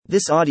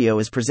This audio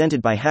is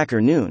presented by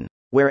Hacker Noon,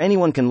 where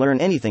anyone can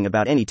learn anything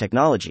about any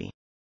technology.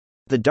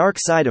 The Dark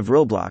Side of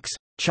Roblox,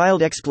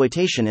 Child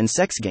Exploitation and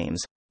Sex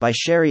Games, by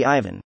Sherry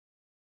Ivan.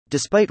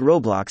 Despite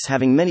Roblox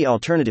having many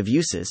alternative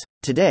uses,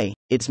 today,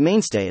 its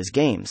mainstay is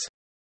games.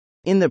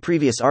 In the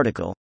previous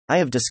article, I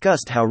have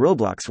discussed how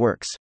Roblox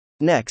works.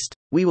 Next,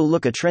 we will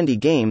look at trendy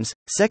games,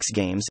 sex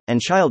games, and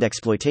child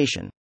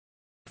exploitation.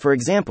 For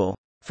example,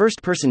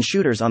 first-person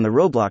shooters on the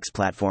Roblox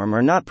platform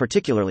are not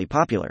particularly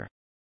popular.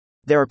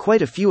 There are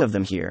quite a few of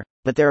them here,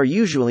 but there are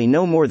usually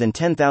no more than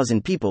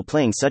 10,000 people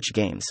playing such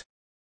games.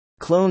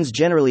 Clones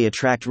generally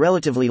attract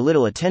relatively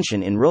little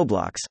attention in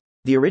Roblox,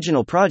 the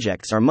original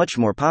projects are much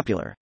more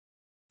popular.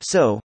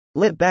 So,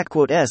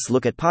 let's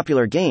look at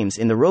popular games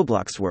in the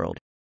Roblox world.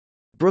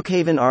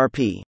 Brookhaven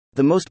RP.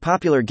 The most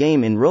popular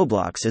game in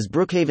Roblox is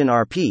Brookhaven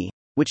RP,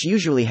 which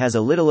usually has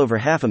a little over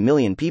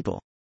 500,000 people.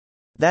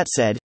 That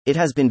said, it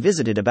has been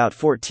visited about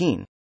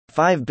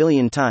 14.5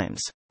 billion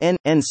times.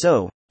 And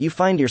so, you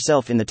find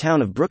yourself in the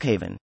town of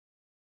Brookhaven.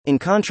 In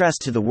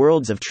contrast to the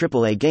worlds of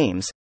AAA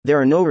games,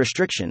 there are no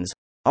restrictions,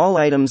 all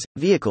items,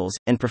 vehicles,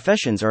 and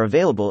professions are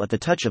available at the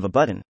touch of a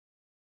button.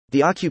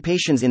 The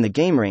occupations in the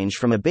game range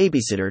from a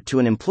babysitter to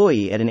an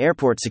employee at an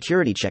airport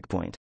security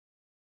checkpoint.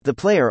 The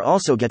player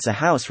also gets a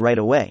house right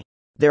away.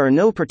 There are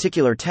no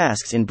particular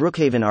tasks in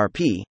Brookhaven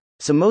RP,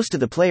 so most of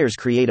the players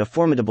create a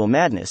formidable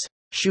madness,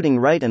 shooting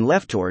right and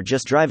left or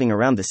just driving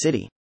around the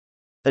city.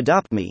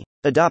 Adopt Me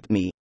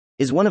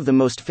is one of the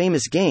most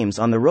famous games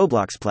on the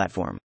Roblox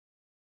platform.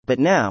 But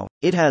now,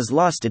 it has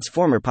lost its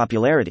former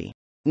popularity.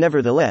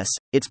 Nevertheless,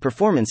 its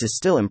performance is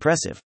still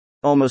impressive.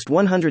 Almost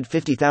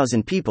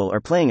 150,000 people are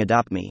playing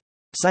Adopt Me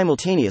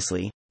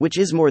simultaneously, which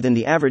is more than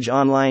the average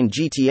online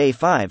GTA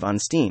 5 on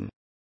Steam.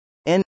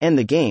 And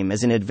the game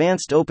is an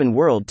advanced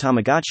open-world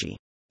Tamagotchi.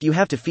 You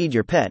have to feed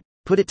your pet,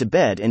 put it to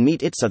bed and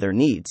meet its other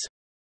needs.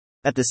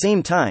 At the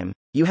same time,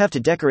 you have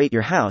to decorate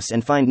your house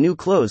and find new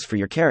clothes for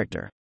your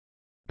character.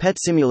 Pet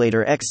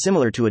Simulator X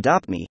similar to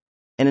Adopt Me,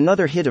 and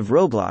another hit of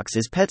Roblox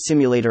is Pet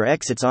Simulator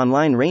X. Its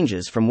online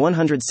ranges from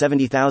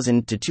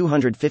 170,000 to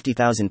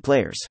 250,000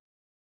 players.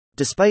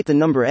 Despite the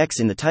number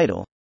X in the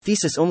title,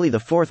 this is only the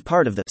fourth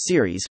part of the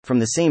series from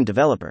the same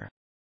developer.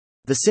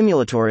 The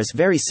simulator is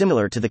very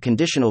similar to the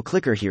conditional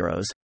clicker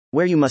heroes,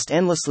 where you must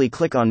endlessly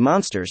click on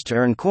monsters to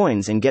earn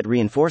coins and get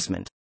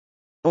reinforcement.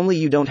 Only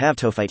you don't have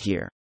to fight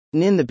here.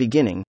 In the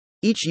beginning,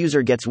 each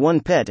user gets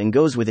one pet and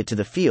goes with it to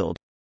the field,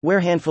 where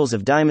handfuls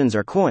of diamonds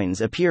or coins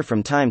appear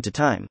from time to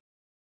time.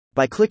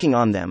 By clicking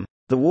on them,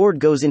 the ward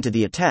goes into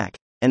the attack,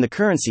 and the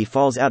currency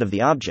falls out of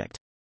the object.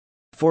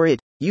 For it,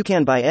 you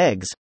can buy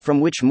eggs,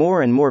 from which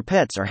more and more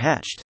pets are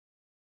hatched.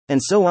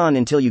 And so on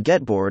until you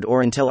get bored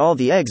or until all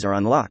the eggs are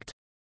unlocked.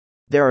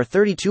 There are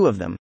 32 of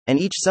them, and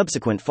each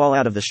subsequent fall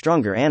out of the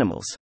stronger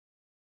animals.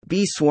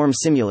 Bee Swarm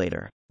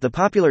Simulator. The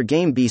popular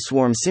game Bee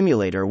Swarm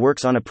Simulator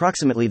works on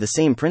approximately the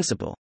same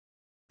principle.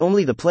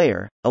 Only the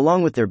player,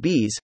 along with their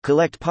bees,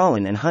 collect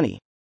pollen and honey.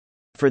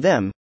 For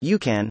them, you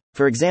can,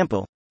 for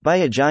example, buy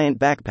a giant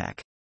backpack.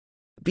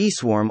 Bee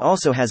Swarm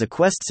also has a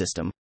quest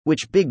system,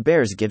 which big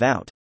bears give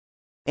out.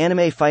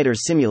 Anime Fighters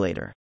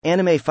Simulator.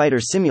 Anime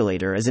Fighters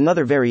Simulator is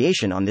another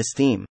variation on this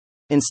theme.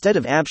 Instead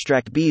of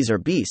abstract bees or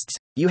beasts,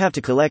 you have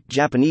to collect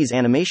Japanese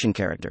animation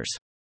characters.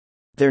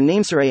 Their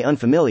names are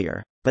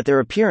unfamiliar, but their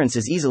appearance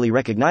is easily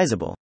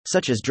recognizable,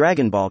 such as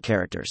Dragon Ball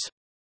characters.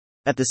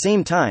 At the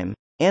same time,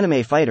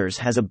 Anime Fighters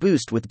has a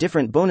boost with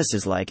different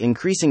bonuses like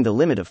increasing the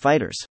limit of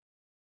fighters.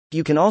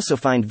 You can also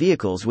find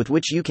vehicles with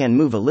which you can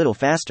move a little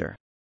faster.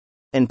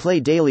 And play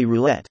daily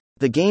roulette.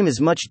 The game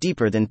is much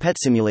deeper than Pet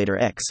Simulator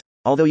X,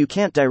 although you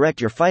can't direct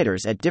your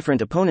fighters at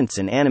different opponents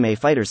in Anime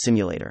Fighters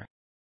Simulator.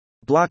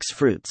 Blox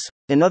Fruits.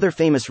 Another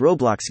famous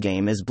Roblox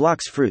game is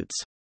Blox Fruits.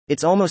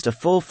 It's almost a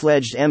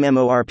full-fledged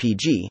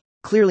MMORPG,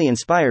 clearly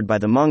inspired by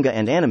the manga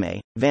and anime,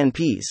 One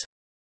Piece.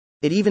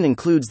 It even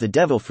includes the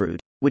devil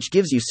fruit, which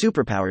gives you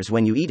superpowers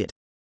when you eat it.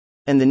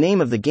 And the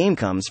name of the game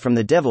comes from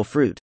the devil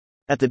fruit.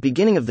 At the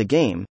beginning of the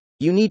game,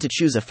 you need to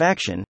choose a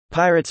faction,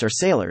 pirates or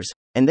sailors,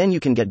 and then you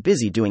can get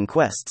busy doing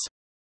quests.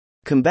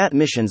 Combat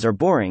missions are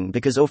boring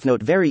because of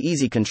not very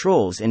easy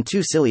controls and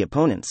too silly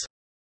opponents.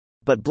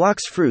 But Blox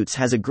Fruits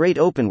has a great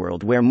open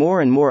world where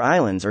more and more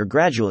islands are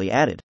gradually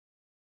added.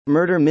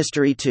 Murder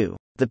Mystery 2.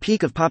 The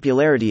peak of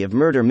popularity of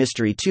Murder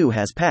Mystery 2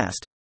 has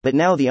passed, but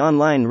now the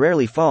online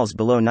rarely falls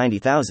below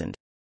 90,000.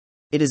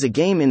 It is a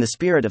game in the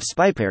spirit of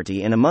Spy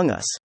Party and Among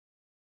Us.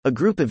 A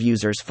group of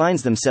users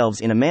finds themselves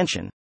in a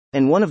mansion,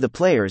 and one of the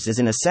players is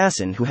an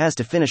assassin who has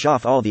to finish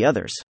off all the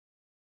others.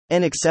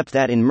 And except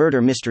that in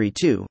Murder Mystery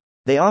 2,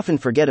 they often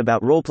forget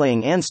about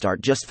role-playing and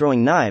start just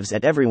throwing knives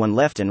at everyone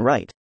left and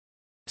right.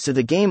 So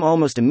the game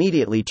almost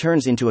immediately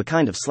turns into a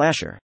kind of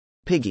slasher.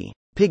 Piggy.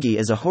 Piggy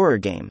is a horror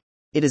game.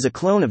 It is a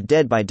clone of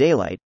Dead by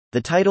Daylight,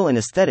 the title and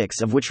aesthetics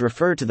of which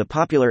refer to the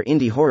popular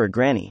indie horror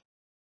Granny.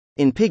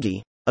 In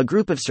Piggy, a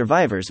group of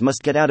survivors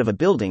must get out of a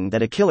building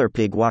that a killer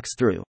pig walks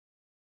through.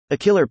 A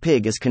killer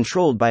pig is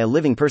controlled by a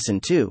living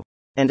person too,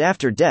 and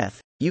after death,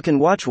 you can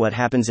watch what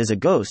happens as a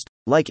ghost,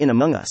 like in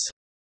Among Us.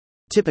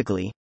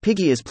 Typically,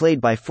 Piggy is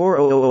played by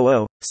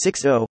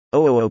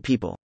 4000060,000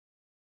 people.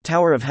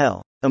 Tower of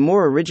Hell. A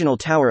more original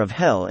Tower of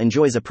Hell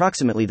enjoys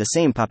approximately the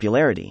same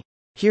popularity.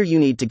 Here you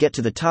need to get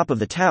to the top of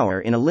the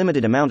tower in a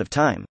limited amount of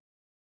time.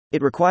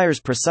 It requires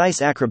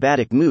precise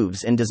acrobatic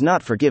moves and does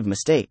not forgive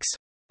mistakes.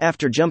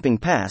 After jumping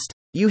past,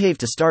 you have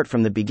to start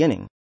from the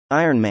beginning.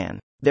 Iron Man.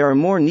 There are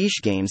more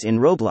niche games in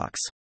Roblox.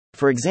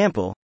 For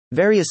example,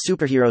 various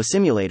superhero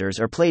simulators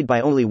are played by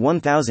only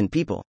 1,000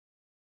 people.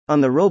 On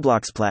the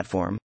Roblox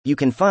platform, you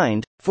can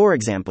find, for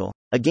example,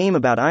 a game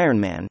about Iron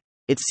Man.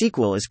 Its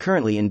sequel is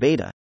currently in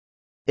beta.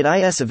 It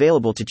is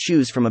available to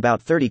choose from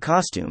about 30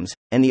 costumes,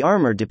 and the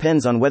armor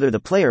depends on whether the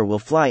player will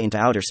fly into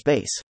outer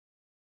space.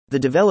 The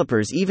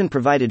developers even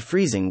provided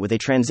freezing with a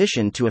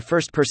transition to a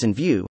first-person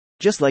view,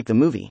 just like the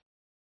movie.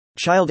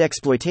 Child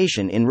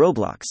exploitation in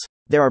Roblox.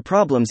 There are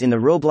problems in the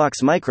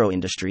Roblox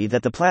micro-industry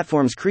that the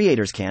platform's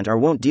creators can't or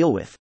won't deal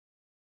with.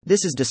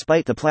 This is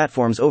despite the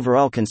platform's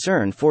overall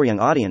concern for young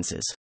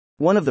audiences.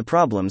 One of the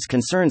problems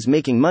concerns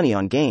making money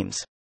on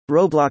games.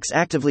 Roblox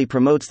actively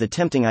promotes the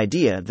tempting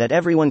idea that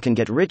everyone can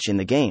get rich in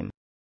the game.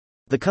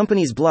 The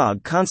company's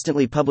blog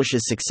constantly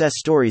publishes success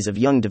stories of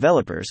young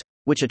developers,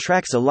 which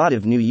attracts a lot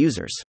of new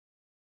users.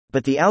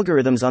 But the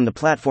algorithms on the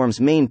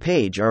platform's main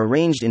page are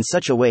arranged in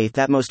such a way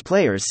that most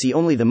players see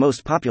only the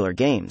most popular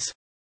games.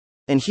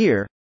 And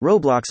here,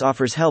 Roblox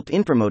offers help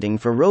in promoting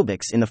for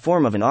Robux in the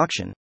form of an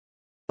auction.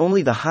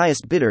 Only the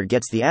highest bidder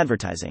gets the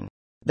advertising.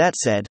 That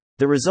said,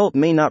 the result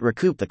may not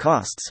recoup the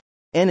costs.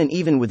 And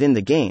even within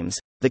the games,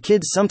 the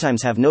kids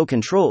sometimes have no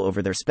control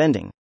over their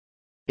spending.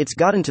 It's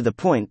gotten to the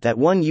point that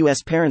one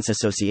U.S. Parents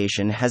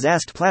Association has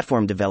asked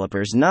platform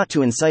developers not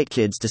to incite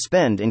kids to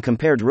spend and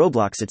compared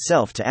Roblox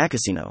itself to a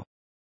casino.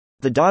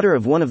 The daughter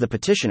of one of the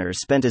petitioners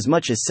spent as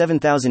much as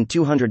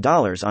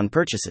 $7,200 on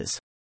purchases.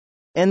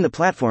 And the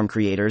platform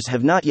creators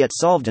have not yet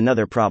solved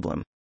another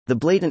problem: the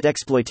blatant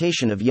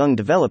exploitation of young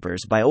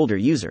developers by older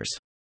users.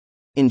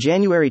 In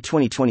January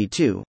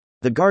 2022,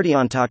 The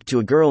Guardian talked to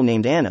a girl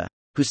named Anna,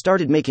 who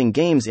started making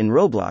games in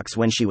Roblox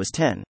when she was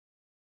 10.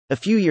 A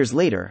few years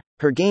later,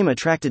 her game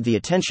attracted the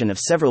attention of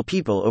several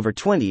people over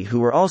 20 who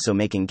were also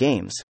making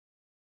games.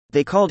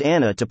 They called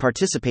Anna to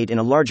participate in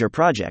a larger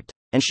project,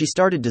 and she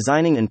started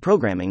designing and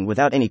programming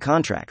without any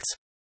contracts.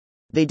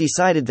 They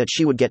decided that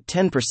she would get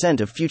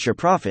 10% of future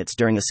profits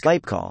during a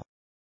Skype call.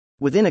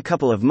 Within a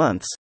couple of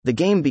months, the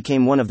game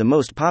became one of the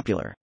most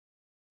popular.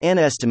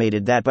 Anna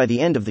estimated that by the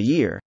end of the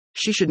year,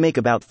 she should make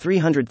about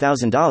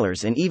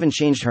 $300,000 and even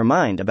changed her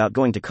mind about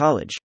going to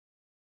college.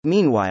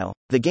 Meanwhile,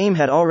 the game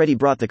had already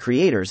brought the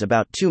creators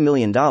about $2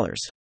 million.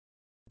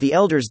 The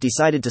elders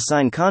decided to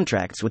sign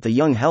contracts with the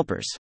young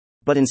helpers.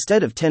 But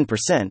instead of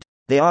 10%,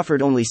 they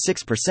offered only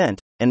 6%,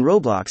 and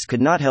Roblox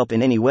could not help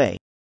in any way.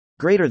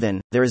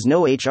 There is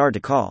no HR to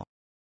call.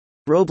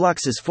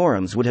 Roblox's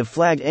forums would have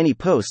flagged any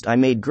post I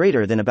made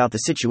about the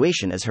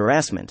situation as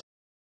harassment.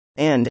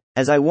 And,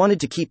 as I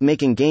wanted to keep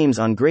making games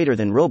on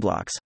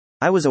Roblox,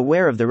 I was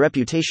aware of the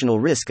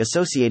reputational risk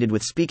associated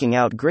with speaking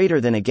out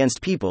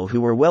against people who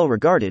were well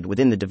regarded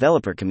within the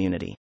developer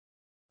community.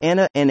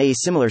 And a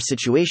similar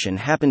situation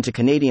happened to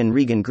Canadian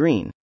Regan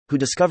Green, who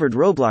discovered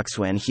Roblox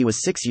when he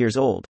was 6 years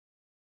old.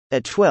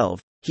 At 12,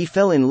 he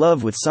fell in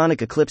love with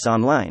Sonic Eclipse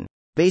Online,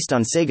 based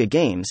on Sega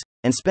games,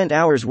 and spent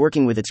hours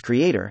working with its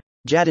creator,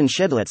 Jadon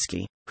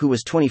Shedletsky, who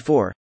was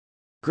 24.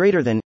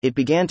 It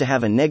began to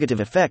have a negative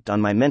effect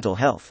on my mental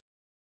health.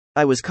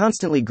 I was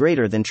constantly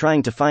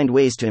trying to find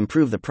ways to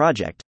improve the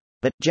project,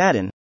 but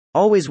Jadon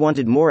always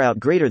wanted more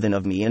out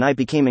of me, and I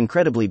became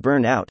incredibly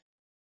burned out.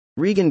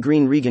 Regan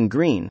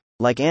Green,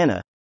 like Anna,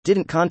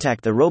 didn't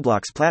contact the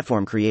Roblox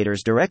platform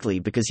creators directly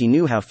because he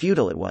knew how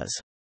futile it was.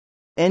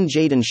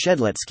 Jadon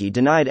Shedletsky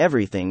denied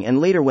everything and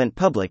later went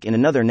public in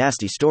another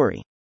nasty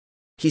story.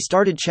 He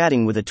started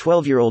chatting with a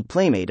 12-year-old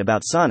playmate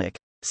about Sonic,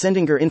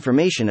 sending her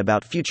information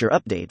about future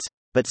updates,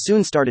 but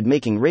soon started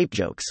making rape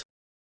jokes.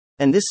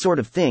 And this sort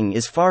of thing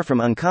is far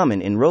from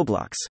uncommon in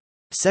Roblox.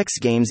 Sex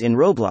games in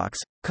Roblox,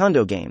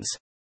 condo games.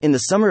 In the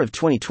summer of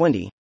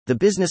 2020, the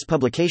business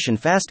publication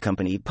Fast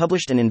Company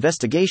published an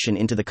investigation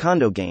into the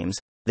condo games,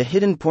 the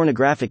hidden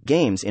pornographic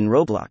games in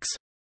Roblox.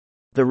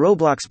 The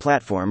Roblox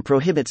platform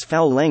prohibits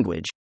foul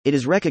language. It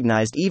is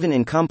recognized even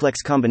in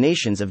complex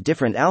combinations of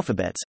different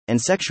alphabets and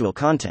sexual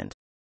content.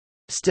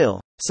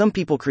 Still, some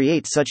people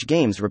create such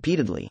games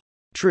repeatedly.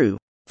 True,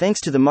 thanks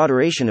to the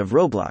moderation of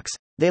Roblox,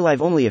 they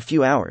live only a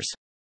few hours.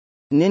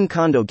 In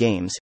condo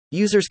games,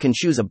 users can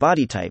choose a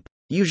body type,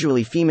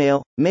 usually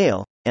female,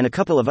 male, and a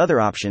couple of other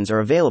options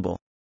are available,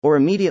 or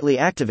immediately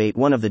activate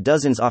one of the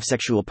dozens of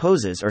sexual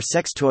poses or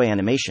sex toy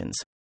animations.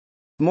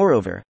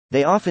 Moreover,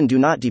 they often do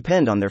not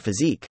depend on their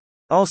physique.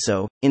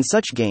 Also, in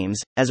such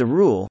games, as a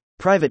rule,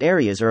 private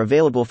areas are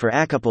available for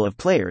a couple of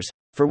players,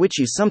 for which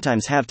you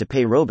sometimes have to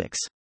pay Robux.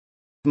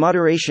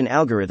 Moderation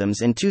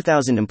algorithms and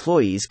 2,000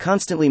 employees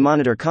constantly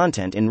monitor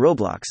content in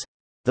Roblox.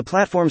 The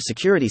platform's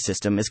security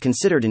system is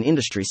considered an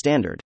industry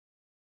standard.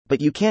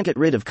 But you can't get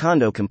rid of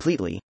Condo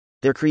completely.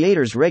 Their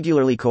creators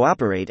regularly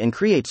cooperate and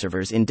create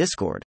servers in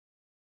Discord.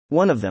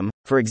 One of them,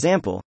 for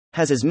example,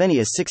 has as many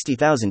as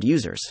 60,000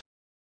 users.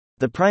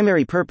 The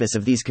primary purpose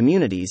of these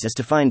communities is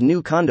to find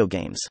new condo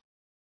games.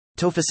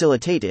 To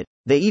facilitate it,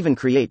 they even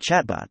create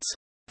chatbots.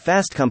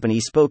 Fast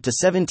Company spoke to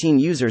 17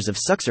 users of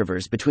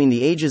Suckservers between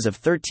the ages of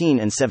 13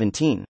 and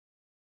 17.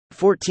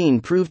 14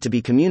 proved to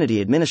be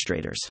community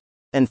administrators.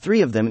 And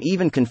 3 of them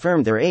even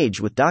confirmed their age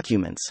with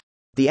documents.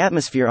 The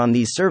atmosphere on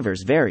these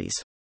servers varies.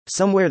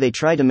 Somewhere they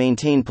try to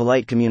maintain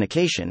polite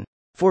communication,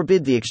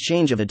 forbid the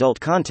exchange of adult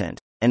content,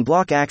 and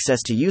block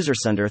access to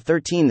users under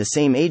 13, the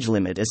same age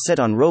limit as set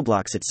on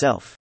Roblox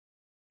itself.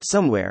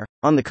 Somewhere,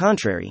 on the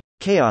contrary,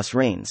 chaos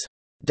reigns.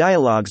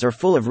 Dialogues are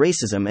full of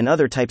racism and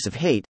other types of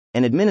hate,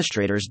 and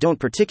administrators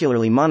don't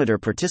particularly monitor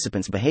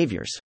participants'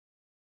 behaviors.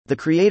 The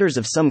creators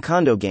of some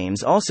condo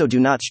games also do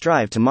not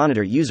strive to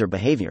monitor user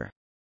behavior.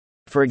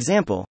 For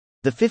example,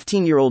 the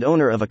 15-year-old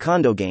owner of a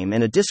condo game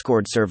and a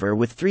Discord server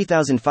with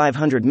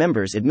 3,500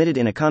 members admitted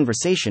in a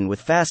conversation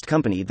with Fast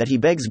Company that he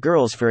begs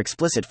girls for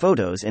explicit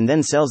photos and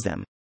then sells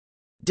them.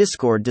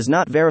 Discord does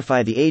not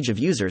verify the age of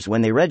users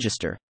when they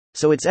register,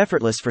 so it's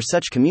effortless for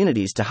such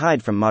communities to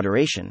hide from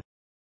moderation.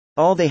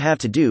 All they have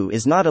to do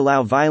is not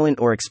allow violent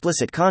or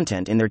explicit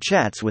content in their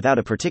chats without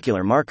a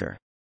particular marker.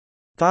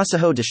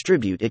 Thosaho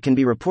distribute it can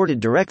be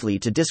reported directly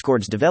to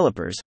Discord's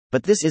developers,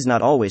 but this is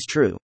not always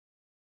true.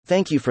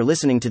 Thank you for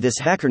listening to this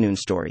HackerNoon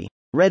story,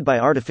 read by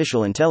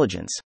Artificial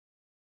Intelligence.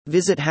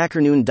 Visit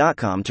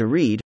hackernoon.com to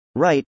read,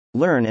 write,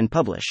 learn and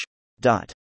publish.